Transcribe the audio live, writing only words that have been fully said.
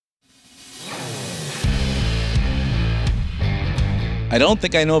I don't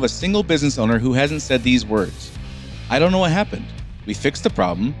think I know of a single business owner who hasn't said these words. I don't know what happened. We fixed the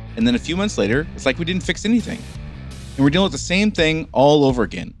problem, and then a few months later, it's like we didn't fix anything. And we're dealing with the same thing all over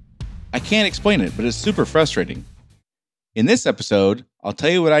again. I can't explain it, but it's super frustrating. In this episode, I'll tell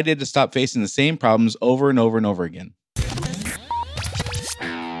you what I did to stop facing the same problems over and over and over again.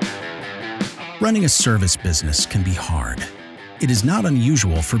 Running a service business can be hard. It is not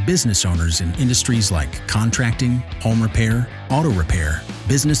unusual for business owners in industries like contracting, home repair, auto repair,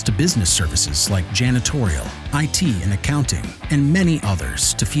 business-to-business services like janitorial, IT and accounting, and many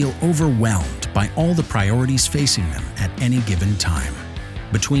others to feel overwhelmed by all the priorities facing them at any given time.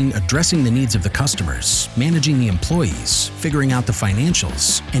 Between addressing the needs of the customers, managing the employees, figuring out the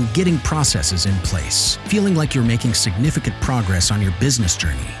financials, and getting processes in place, feeling like you're making significant progress on your business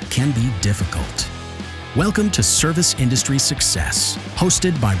journey can be difficult. Welcome to Service Industry Success,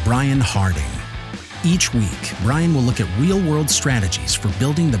 hosted by Brian Harding. Each week, Brian will look at real-world strategies for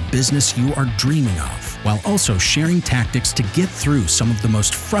building the business you are dreaming of, while also sharing tactics to get through some of the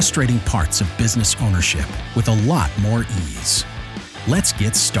most frustrating parts of business ownership with a lot more ease. Let's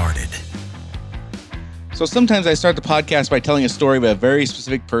get started. So sometimes I start the podcast by telling a story about a very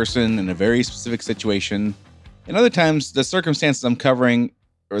specific person in a very specific situation. And other times, the circumstance I'm covering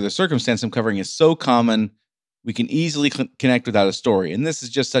is so common, we can easily connect without a story. And this is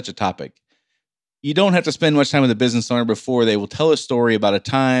just such a topic. You don't have to spend much time with a business owner before they will tell a story about a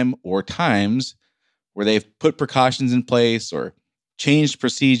time or times where they've put precautions in place or changed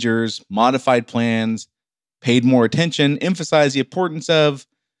procedures, modified plans, paid more attention, emphasized the importance of,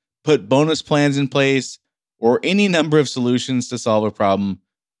 put bonus plans in place, or any number of solutions to solve a problem,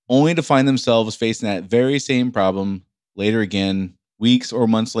 only to find themselves facing that very same problem later again, weeks or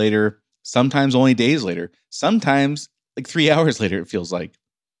months later, sometimes only days later, sometimes like 3 hours later, it feels like.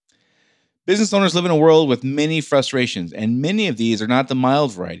 Business owners live in a world with many frustrations, and many of these are not the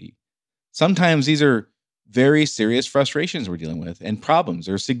mild variety. Sometimes these are very serious frustrations we're dealing with and problems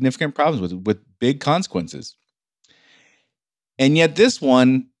or significant problems with big consequences. And yet this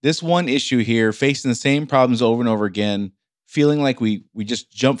one issue here, facing the same problems over and over again, feeling like we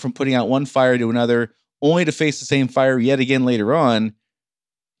just jump from putting out one fire to another, only to face the same fire yet again later on,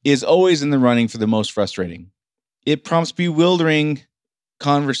 is always in the running for the most frustrating. It prompts bewildering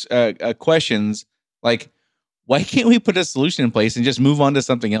questions like, why can't we put a solution in place and just move on to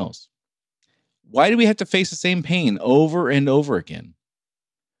something else? Why do we have to face the same pain over and over again?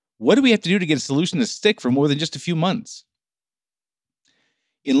 What do we have to do to get a solution to stick for more than just a few months?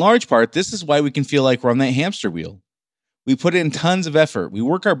 In large part, this is why we can feel like we're on that hamster wheel. We put in tons of effort. We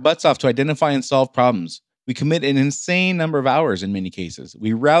work our butts off to identify and solve problems. We commit an insane number of hours in many cases.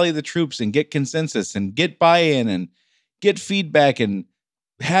 We rally the troops and get consensus and get buy-in and get feedback and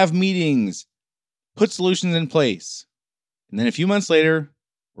have meetings, put solutions in place. And then a few months later,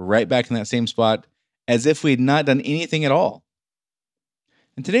 we're right back in that same spot as if we had not done anything at all.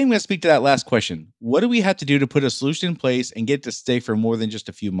 And today I'm going to speak to that last question. What do we have to do to put a solution in place and get it to stay for more than just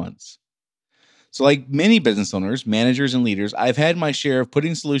a few months? So like many business owners, managers, and leaders, I've had my share of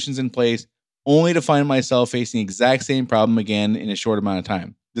putting solutions in place only to find myself facing the exact same problem again in a short amount of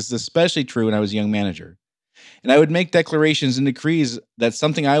time. This is especially true when I was a young manager. And I would make declarations and decrees that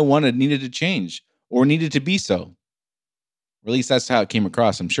something I wanted needed to change or needed to be so. Or at least that's how it came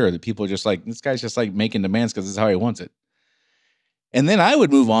across, I'm sure, that people are just like, this guy's just like making demands because this is how he wants it. And then I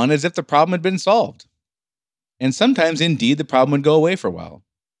would move on as if the problem had been solved. And sometimes, indeed, the problem would go away for a while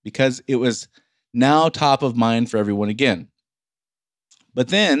because it was now top of mind for everyone again. But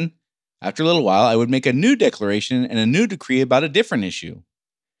then, after a little while, I would make a new declaration and a new decree about a different issue.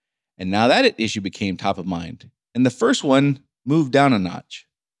 And now that issue became top of mind. And the first one moved down a notch.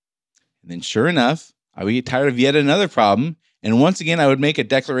 And then sure enough, I would get tired of yet another problem. And once again, I would make a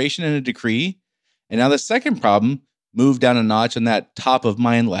declaration and a decree. And now the second problem moved down a notch on that top of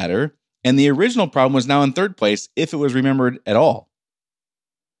mind ladder. And the original problem was now in third place if it was remembered at all.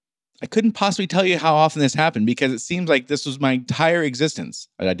 I couldn't possibly tell you how often this happened because it seems like this was my entire existence.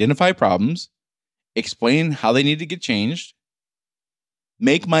 I'd identify problems, explain how they need to get changed,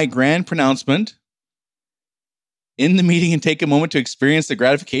 make my grand pronouncement in the meeting and take a moment to experience the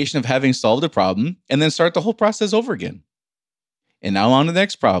gratification of having solved a problem, and then start the whole process over again. And now on to the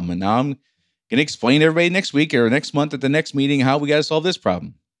next problem. And now I'm going to explain to everybody next week or next month at the next meeting how we got to solve this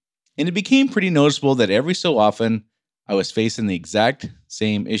problem. And it became pretty noticeable that every so often I was facing the exact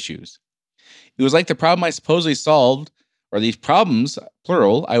same issues. It was like the problem I supposedly solved, or these problems,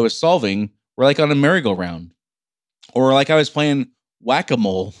 plural, I was solving, were like on a merry-go-round. Or like I was playing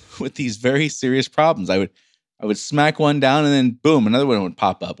whack-a-mole with these very serious problems. I would smack one down and then boom, another one would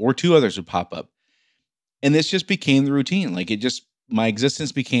pop up, or two others would pop up. And this just became the routine. Like it just my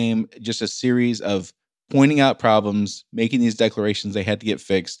existence became just a series of pointing out problems, making these declarations they had to get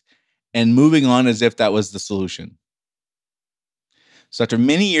fixed, and moving on as if that was the solution. So after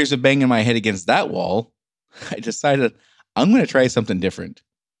many years of banging my head against that wall, I decided I'm going to try something different.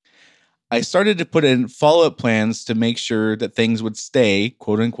 I started to put in follow-up plans to make sure that things would stay,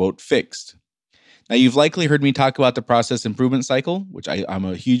 quote unquote, fixed. Now, you've likely heard me talk about the process improvement cycle, which I'm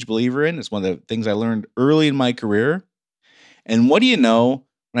a huge believer in. It's one of the things I learned early in my career. And what do you know?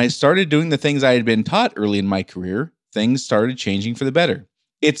 When I started doing the things I had been taught early in my career, things started changing for the better.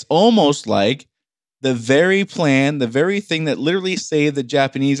 It's almost like the very plan, the very thing that literally saved the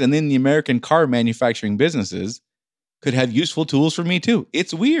Japanese and then the American car manufacturing businesses could have useful tools for me too.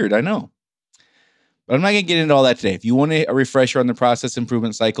 It's weird, I know. But I'm not going to get into all that today. If you want a refresher on the process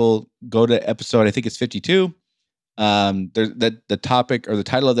improvement cycle, go to episode, I think it's 52. The topic or the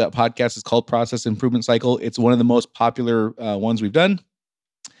title of that podcast is called Process Improvement Cycle. It's one of the most popular ones we've done.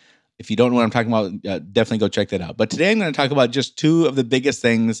 If you don't know what I'm talking about, definitely go check that out. But today I'm going to talk about just two of the biggest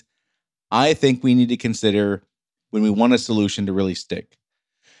things I think we need to consider when we want a solution to really stick.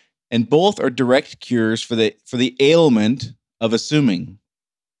 And both are direct cures for the ailment of assuming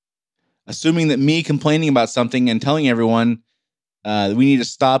that me complaining about something and telling everyone that we need to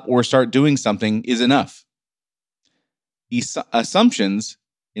stop or start doing something is enough. Assumptions,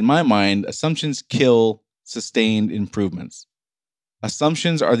 in my mind, assumptions kill sustained improvements.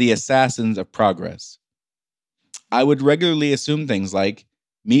 Assumptions are the assassins of progress. I would regularly assume things like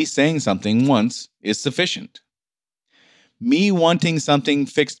me saying something once is sufficient. Me wanting something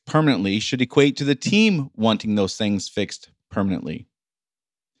fixed permanently should equate to the team wanting those things fixed permanently.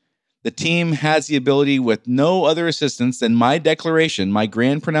 The team has the ability, with no other assistance than my declaration, my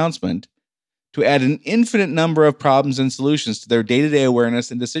grand pronouncement, to add an infinite number of problems and solutions to their day-to-day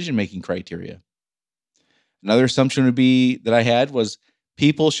awareness and decision-making criteria. Another assumption would be that I had was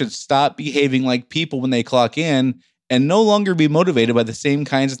people should stop behaving like people when they clock in and no longer be motivated by the same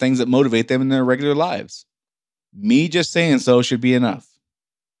kinds of things that motivate them in their regular lives. Me just saying so should be enough.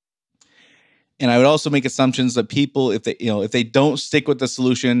 And I would also make assumptions that people, if they don't stick with the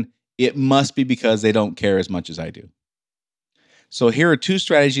solution, it must be because they don't care as much as I do. So here are two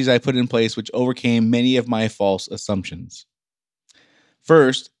strategies I put in place which overcame many of my false assumptions.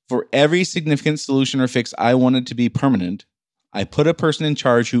 First, for every significant solution or fix I wanted to be permanent, I put a person in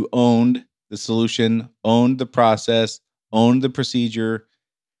charge who owned the solution, owned the process, owned the procedure,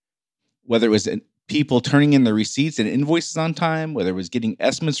 whether it was people turning in the receipts and invoices on time, whether it was getting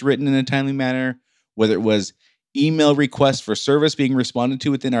estimates written in a timely manner, whether it was email requests for service being responded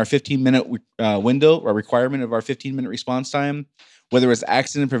to within our 15-minute window or requirement of our 15-minute response time, whether it was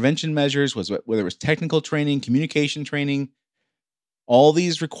accident prevention measures, whether it was technical training, communication training, all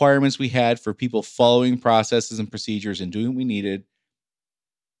these requirements we had for people following processes and procedures and doing what we needed.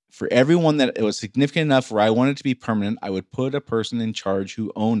 For everyone that it was significant enough where I wanted it to be permanent, I would put a person in charge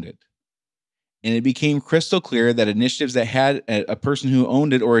who owned it. And it became crystal clear that initiatives that had a person who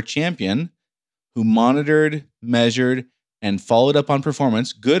owned it or a champion who monitored, measured, and followed up on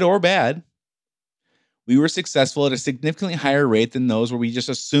performance, good or bad, we were successful at a significantly higher rate than those where we just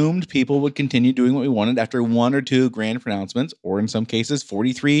assumed people would continue doing what we wanted after one or two grand pronouncements, or in some cases,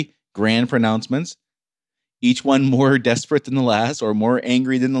 43 grand pronouncements, each one more desperate than the last or more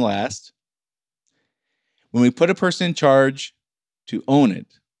angry than the last. When we put a person in charge to own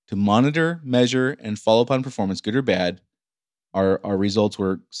it, to monitor, measure, and follow up on performance, good or bad, our results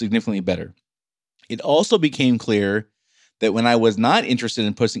were significantly better. It also became clear that when I was not interested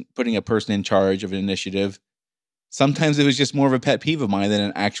in putting a person in charge of an initiative, sometimes it was just more of a pet peeve of mine than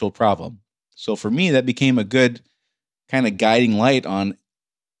an actual problem. So for me, that became a good kind of guiding light on,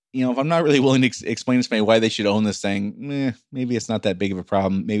 if I'm not really willing to explain to somebody why they should own this thing, maybe it's not that big of a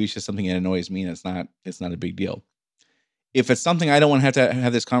problem. Maybe it's just something that annoys me and it's not a big deal. If it's something I don't want to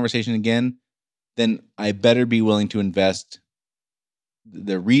have this conversation again, then I better be willing to invest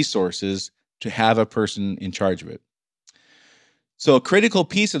the resources to have a person in charge of it. So a critical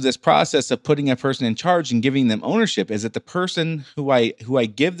piece of this process of putting a person in charge and giving them ownership is that the person who I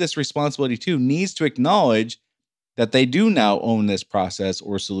give this responsibility to needs to acknowledge that they do now own this process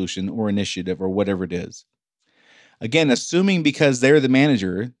or solution or initiative or whatever it is. Again, assuming because they're the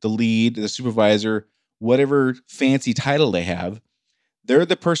manager, the lead, the supervisor, whatever fancy title they have, they're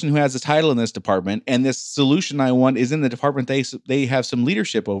the person who has the title in this department, and this solution I want is in the department they have some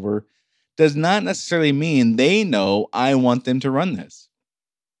leadership over, does not necessarily mean they know I want them to run this.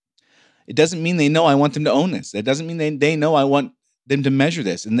 It doesn't mean they know I want them to own this. It doesn't mean they know I want them to measure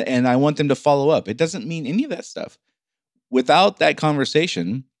this and I want them to follow up. It doesn't mean any of that stuff. Without that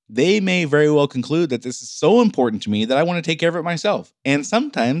conversation, they may very well conclude that this is so important to me that I want to take care of it myself. And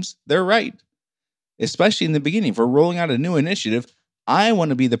sometimes they're right, especially in the beginning. If we're rolling out a new initiative, I want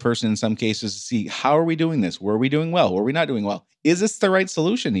to be the person in some cases to see, how are we doing this? Were we doing well? Were we not doing well? Is this the right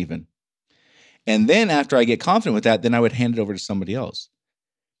solution even? And then after I get confident with that, then I would hand it over to somebody else.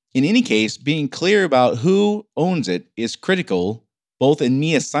 In any case, being clear about who owns it is critical, both in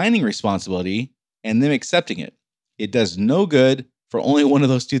me assigning responsibility and them accepting it. It does no good for only one of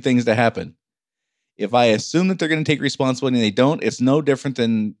those two things to happen. If I assume that they're going to take responsibility and they don't, it's no different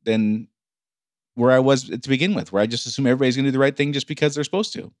than where I was to begin with, where I just assume everybody's going to do the right thing just because they're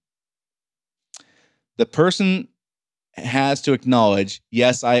supposed to. The person has to acknowledge,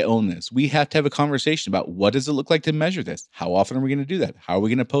 yes, I own this. We have to have a conversation about, what does it look like to measure this? How often are we going to do that? How are we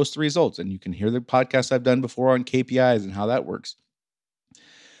going to post the results? And you can hear the podcasts I've done before on KPIs and how that works.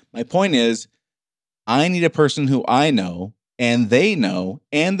 My point is, I need a person who I know and they know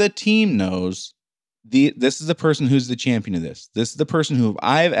and the team knows this is the person who's the champion of this. This is the person who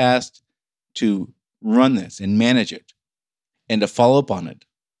I've asked to run this and manage it and to follow up on it.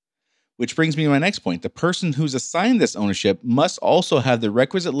 Which brings me to my next point. The person who's assigned this ownership must also have the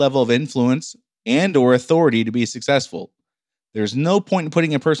requisite level of influence and or authority to be successful. There's no point in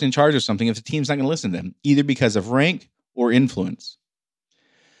putting a person in charge of something if the team's not going to listen to them, either because of rank or influence.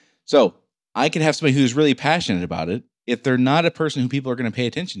 So I could have somebody who's really passionate about it. If they're not a person who people are going to pay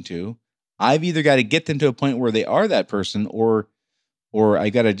attention to, I've either got to get them to a point where they are that person, or I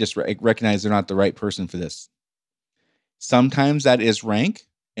got to just recognize they're not the right person for this. Sometimes that is rank,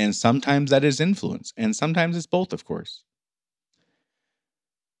 and sometimes that is influence, and sometimes it's both, of course.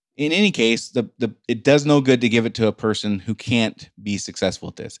 In any case, it does no good to give it to a person who can't be successful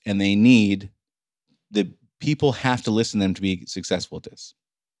at this, and the people have to listen to them to be successful at this.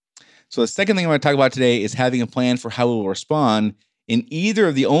 So the second thing I'm going to talk about today is having a plan for how we will respond in either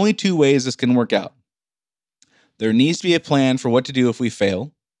of the only two ways this can work out. There needs to be a plan for what to do if we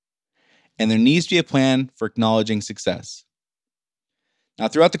fail, and there needs to be a plan for acknowledging success. Now,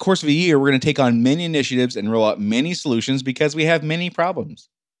 throughout the course of a year, we're going to take on many initiatives and roll out many solutions because we have many problems.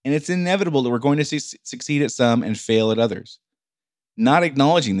 And it's inevitable that we're going to succeed at some and fail at others. Not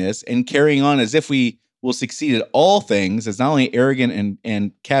acknowledging this and carrying on as if we will succeed at all things is not only arrogant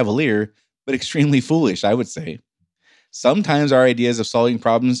and cavalier, but extremely foolish, I would say. Sometimes our ideas of solving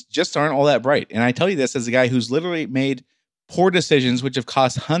problems just aren't all that bright. And I tell you this as a guy who's literally made poor decisions which have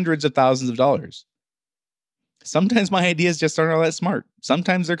cost hundreds of thousands of dollars. Sometimes my ideas just aren't all that smart.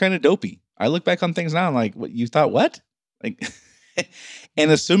 Sometimes they're kind of dopey. I look back on things now and I'm like, what, you thought what? Like, and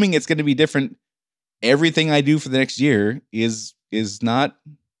assuming it's going to be different, everything I do for the next year is not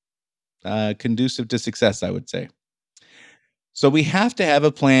conducive to success, I would say. So we have to have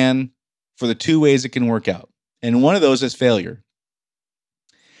a plan for the two ways it can work out. And one of those is failure.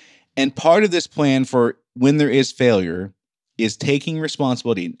 And part of this plan for when there is failure is taking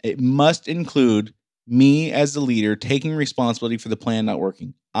responsibility. It must include me as the leader taking responsibility for the plan not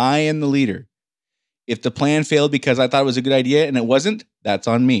working. I am the leader. If the plan failed because I thought it was a good idea and it wasn't, that's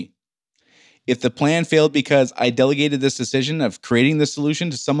on me. If the plan failed because I delegated this decision of creating the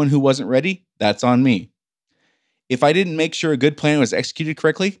solution to someone who wasn't ready, that's on me. If I didn't make sure a good plan was executed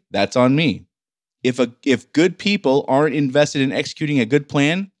correctly, that's on me. If good people aren't invested in executing a good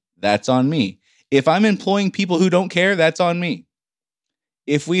plan, that's on me. If I'm employing people who don't care, that's on me.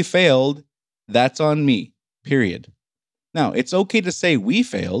 If we failed, that's on me, period. Now, it's okay to say we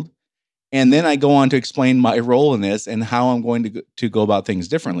failed, and then I go on to explain my role in this and how I'm going to go about things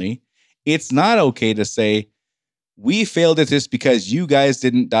differently. It's not okay to say we failed at this because you guys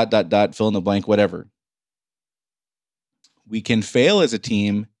didn't ... fill in the blank, whatever. We can fail as a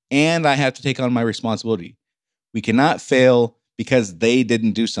team, and I have to take on my responsibility. We cannot fail because they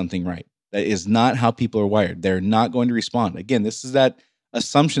didn't do something right. That is not how people are wired. They're not going to respond. Again, this is that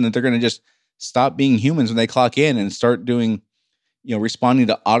assumption that they're going to just stop being humans when they clock in and start doing, responding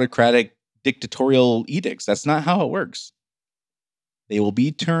to autocratic dictatorial edicts. That's not how it works. They will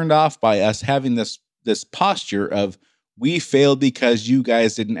be turned off by us having this posture of, we failed because you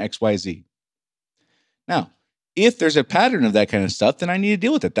guys didn't XYZ. Now, if there's a pattern of that kind of stuff, then I need to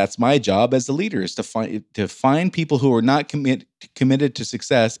deal with it. That's my job as the leader, is to find people who are not committed to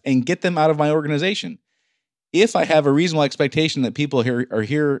success and get them out of my organization. If I have a reasonable expectation that people here are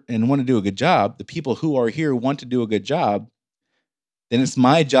here and want to do a good job, the people who are here want to do a good job, then it's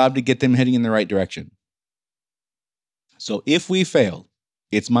my job to get them heading in the right direction. So if we fail,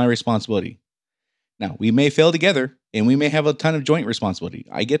 it's my responsibility. Now, we may fail together and we may have a ton of joint responsibility.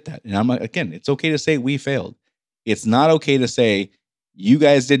 I get that. And again, it's okay to say we failed. It's not okay to say, you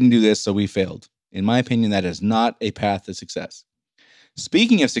guys didn't do this, so we failed. In my opinion, that is not a path to success.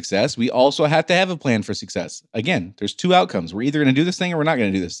 Speaking of success, we also have to have a plan for success. Again, there's two outcomes. We're either going to do this thing or we're not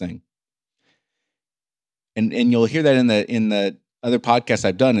going to do this thing. And you'll hear that in the other podcasts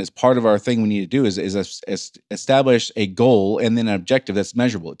I've done. As part of our thing we need to do is establish a goal and then an objective that's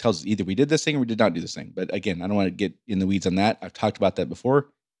measurable. It tells us either we did this thing or we did not do this thing. But again, I don't want to get in the weeds on that. I've talked about that before.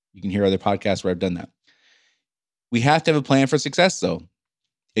 You can hear other podcasts where I've done that. We have to have a plan for success, though.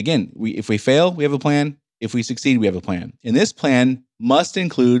 Again, if we fail, we have a plan. If we succeed, we have a plan. And this plan must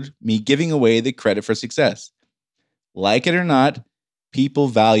include me giving away the credit for success. Like it or not, people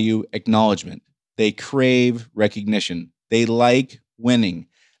value acknowledgement. They crave recognition. They like winning.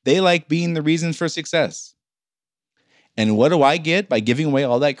 They like being the reason for success. And what do I get by giving away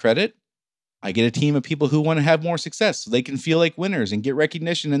all that credit? I get a team of people who want to have more success so they can feel like winners and get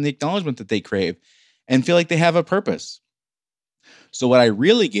recognition and the acknowledgement that they crave and feel like they have a purpose. So what I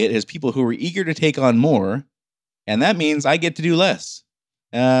really get is people who are eager to take on more, and that means I get to do less.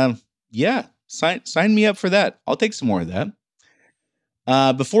 Yeah, sign me up for that. I'll take some more of that.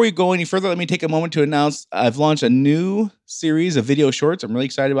 Before you go any further, let me take a moment to announce I've launched a new series of video shorts. I'm really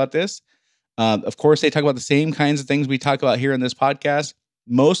excited about this. Of course, they talk about the same kinds of things we talk about here in this podcast.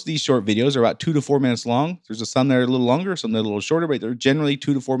 Most of these short videos are about 2 to 4 minutes long. There's some that are a little longer, some that are a little shorter, but they're generally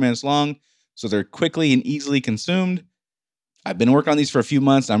 2 to 4 minutes long. So they're quickly and easily consumed. I've been working on these for a few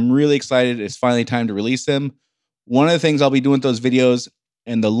months. I'm really excited. It's finally time to release them. One of the things I'll be doing with those videos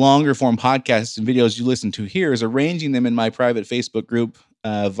and the longer form podcasts and videos you listen to here is arranging them in my private Facebook group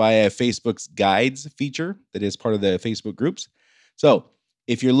via Facebook's guides feature that is part of the Facebook groups. So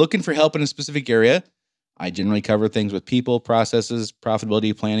if you're looking for help in a specific area, I generally cover things with people, processes,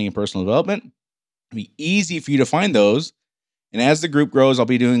 profitability, planning, and personal development. It'll be easy for you to find those. And as the group grows, I'll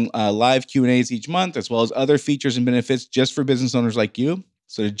be doing live Q&As each month, as well as other features and benefits just for business owners like you.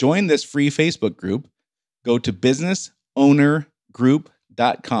 So to join this free Facebook group, go to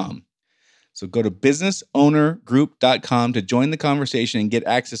businessownergroup.com. So go to businessownergroup.com to join the conversation and get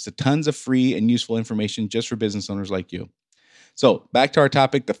access to tons of free and useful information just for business owners like you. So back to our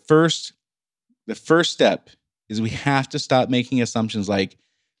topic, the first step is we have to stop making assumptions like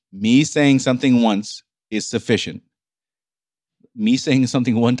me saying something once is sufficient. Me saying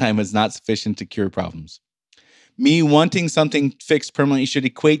something one time is not sufficient to cure problems. Me wanting something fixed permanently should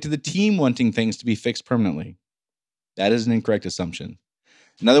equate to the team wanting things to be fixed permanently. That is an incorrect assumption.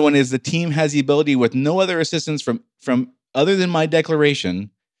 Another one is the team has the ability with no other assistance from other than my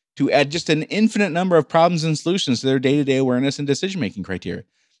declaration to add just an infinite number of problems and solutions to their day-to-day awareness and decision-making criteria.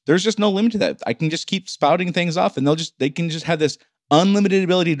 There's just no limit to that. I can just keep spouting things off and they can just have this unlimited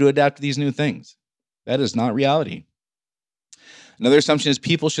ability to adapt to these new things. That is not reality. Another assumption is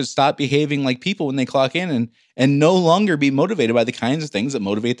people should stop behaving like people when they clock in and no longer be motivated by the kinds of things that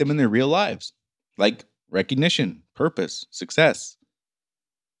motivate them in their real lives, like recognition, purpose, success.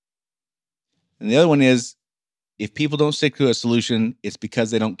 And the other one is if people don't stick to a solution, it's because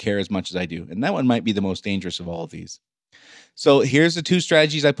they don't care as much as I do. And that one might be the most dangerous of all of these. So here's the 2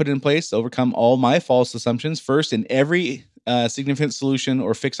 strategies I put in place to overcome all my false assumptions. First, in every significant solution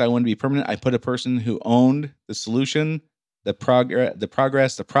or fix I want to be permanent, I put a person who owned the solution, the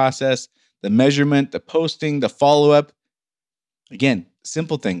progress, the process, the measurement, the posting, the follow-up. Again,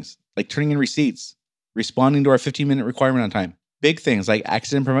 simple things like turning in receipts, responding to our 15-minute requirement on time. Big things like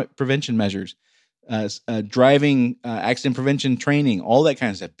accident prevention measures, driving accident prevention training, all that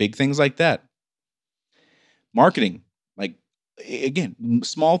kind of stuff. Big things like that. Marketing, like, again,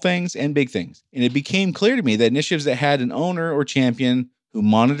 small things and big things. And it became clear to me that initiatives that had an owner or champion who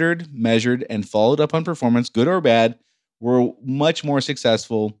monitored, measured, and followed up on performance, good or bad, were much more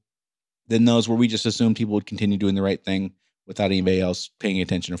successful than those where we just assumed people would continue doing the right thing without anybody else paying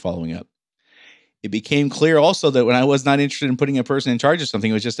attention or following up. It became clear also that when I was not interested in putting a person in charge of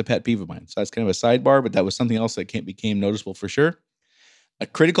something, it was just a pet peeve of mine. So that's kind of a sidebar, but that was something else that became noticeable for sure. A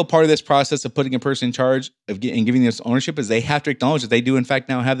critical part of this process of putting a person in charge and giving this ownership is they have to acknowledge that they do, in fact,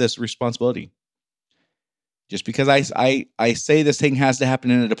 now have this responsibility. Just because I say this thing has to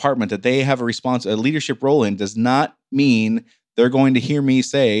happen in a department that they have a leadership role in does not mean they're going to hear me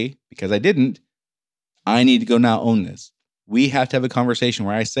say, because I didn't, I need to go now own this. We have to have a conversation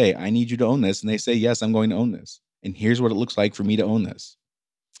where I say, I need you to own this. And they say, yes, I'm going to own this. And here's what it looks like for me to own this.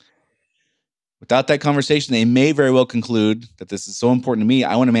 Without that conversation, they may very well conclude that this is so important to me,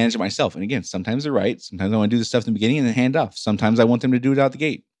 I want to manage it myself. And again, sometimes they're right. Sometimes I want to do the stuff in the beginning and then hand off. Sometimes I want them to do it out the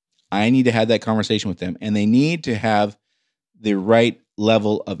gate. I need to have that conversation with them. And they need to have the right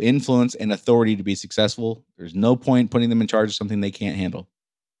level of influence and authority to be successful. There's no point putting them in charge of something they can't handle.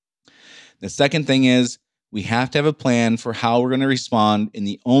 The second thing is we have to have a plan for how we're going to respond in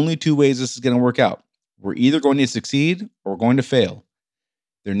the only 2 ways this is going to work out. We're either going to succeed or we're going to fail.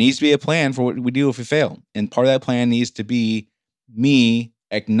 There needs to be a plan for what we do if we fail. And part of that plan needs to be me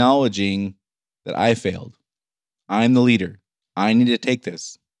acknowledging that I failed. I'm the leader. I need to take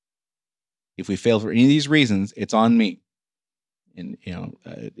this. If we fail for any of these reasons, it's on me. And,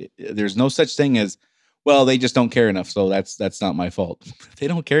 there's no such thing as, well, they just don't care enough, so that's not my fault. If they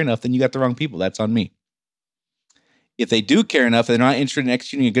don't care enough, then you got the wrong people. That's on me. If they do care enough, they're not interested in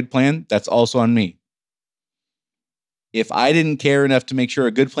executing a good plan, that's also on me. If I didn't care enough to make sure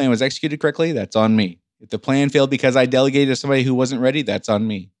a good plan was executed correctly, that's on me. If the plan failed because I delegated to somebody who wasn't ready, that's on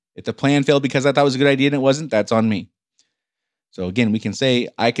me. If the plan failed because I thought it was a good idea and it wasn't, that's on me. So again,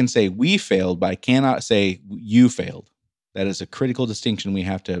 I can say we failed, but I cannot say you failed. That is a critical distinction we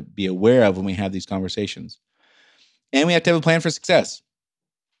have to be aware of when we have these conversations. And we have to have a plan for success.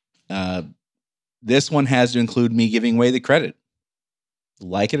 This one has to include me giving away the credit.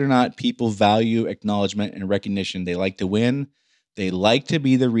 Like it or not, people value acknowledgement and recognition. They like to win. They like to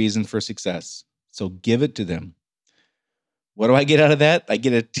be the reason for success. So give it to them. What do I get out of that? I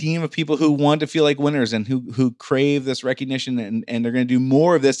get a team of people who want to feel like winners and who crave this recognition, and they're going to do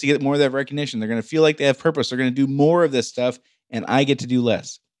more of this to get more of that recognition. They're going to feel like they have purpose. They're going to do more of this stuff, and I get to do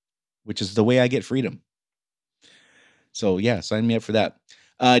less, which is the way I get freedom. So yeah, sign me up for that.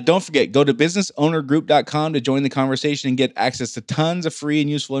 Don't forget, go to businessownergroup.com to join the conversation and get access to tons of free and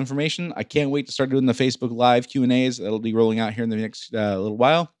useful information. I can't wait to start doing the Facebook Live Q&As. That'll be rolling out here in the next little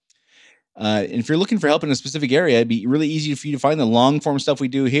while. And if you're looking for help in a specific area, it'd be really easy for you to find the long form stuff we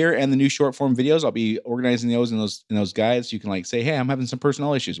do here and the new short form videos. I'll be organizing those in those guides. So you can say, hey, I'm having some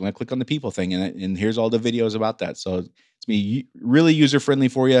personal issues. When I click on the people thing, and here's all the videos about that. So it's be really user friendly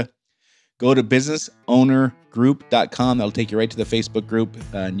for you. Go to businessownergroup.com. That'll take you right to the Facebook group,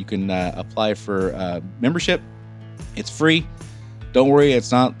 and you can apply for membership. It's free. Don't worry,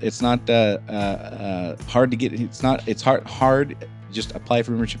 it's not hard to get. It's hard. Just apply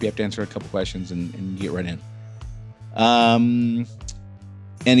for membership. You have to answer a couple questions and you get right in. And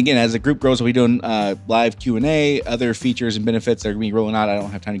again, as the group grows, we'll be doing live Q&A, other features and benefits that are going to be rolling out. I don't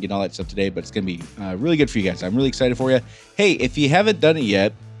have time to get all that stuff today, but it's going to be really good for you guys. I'm really excited for you. Hey, if you haven't done it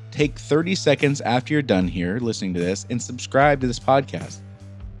yet, take 30 seconds after you're done here listening to this and subscribe to this podcast.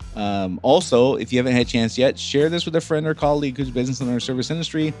 Also, if you haven't had a chance yet, share this with a friend or colleague who's business in our service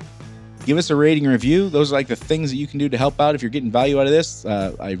industry. Give us a rating and review. Those are like the things that you can do to help out if you're getting value out of this.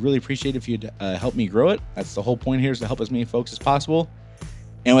 I really appreciate if you'd help me grow it. That's the whole point here, is to help as many folks as possible.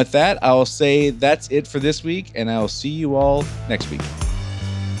 And with that, I'll say that's it for this week, and I'll see you all next week.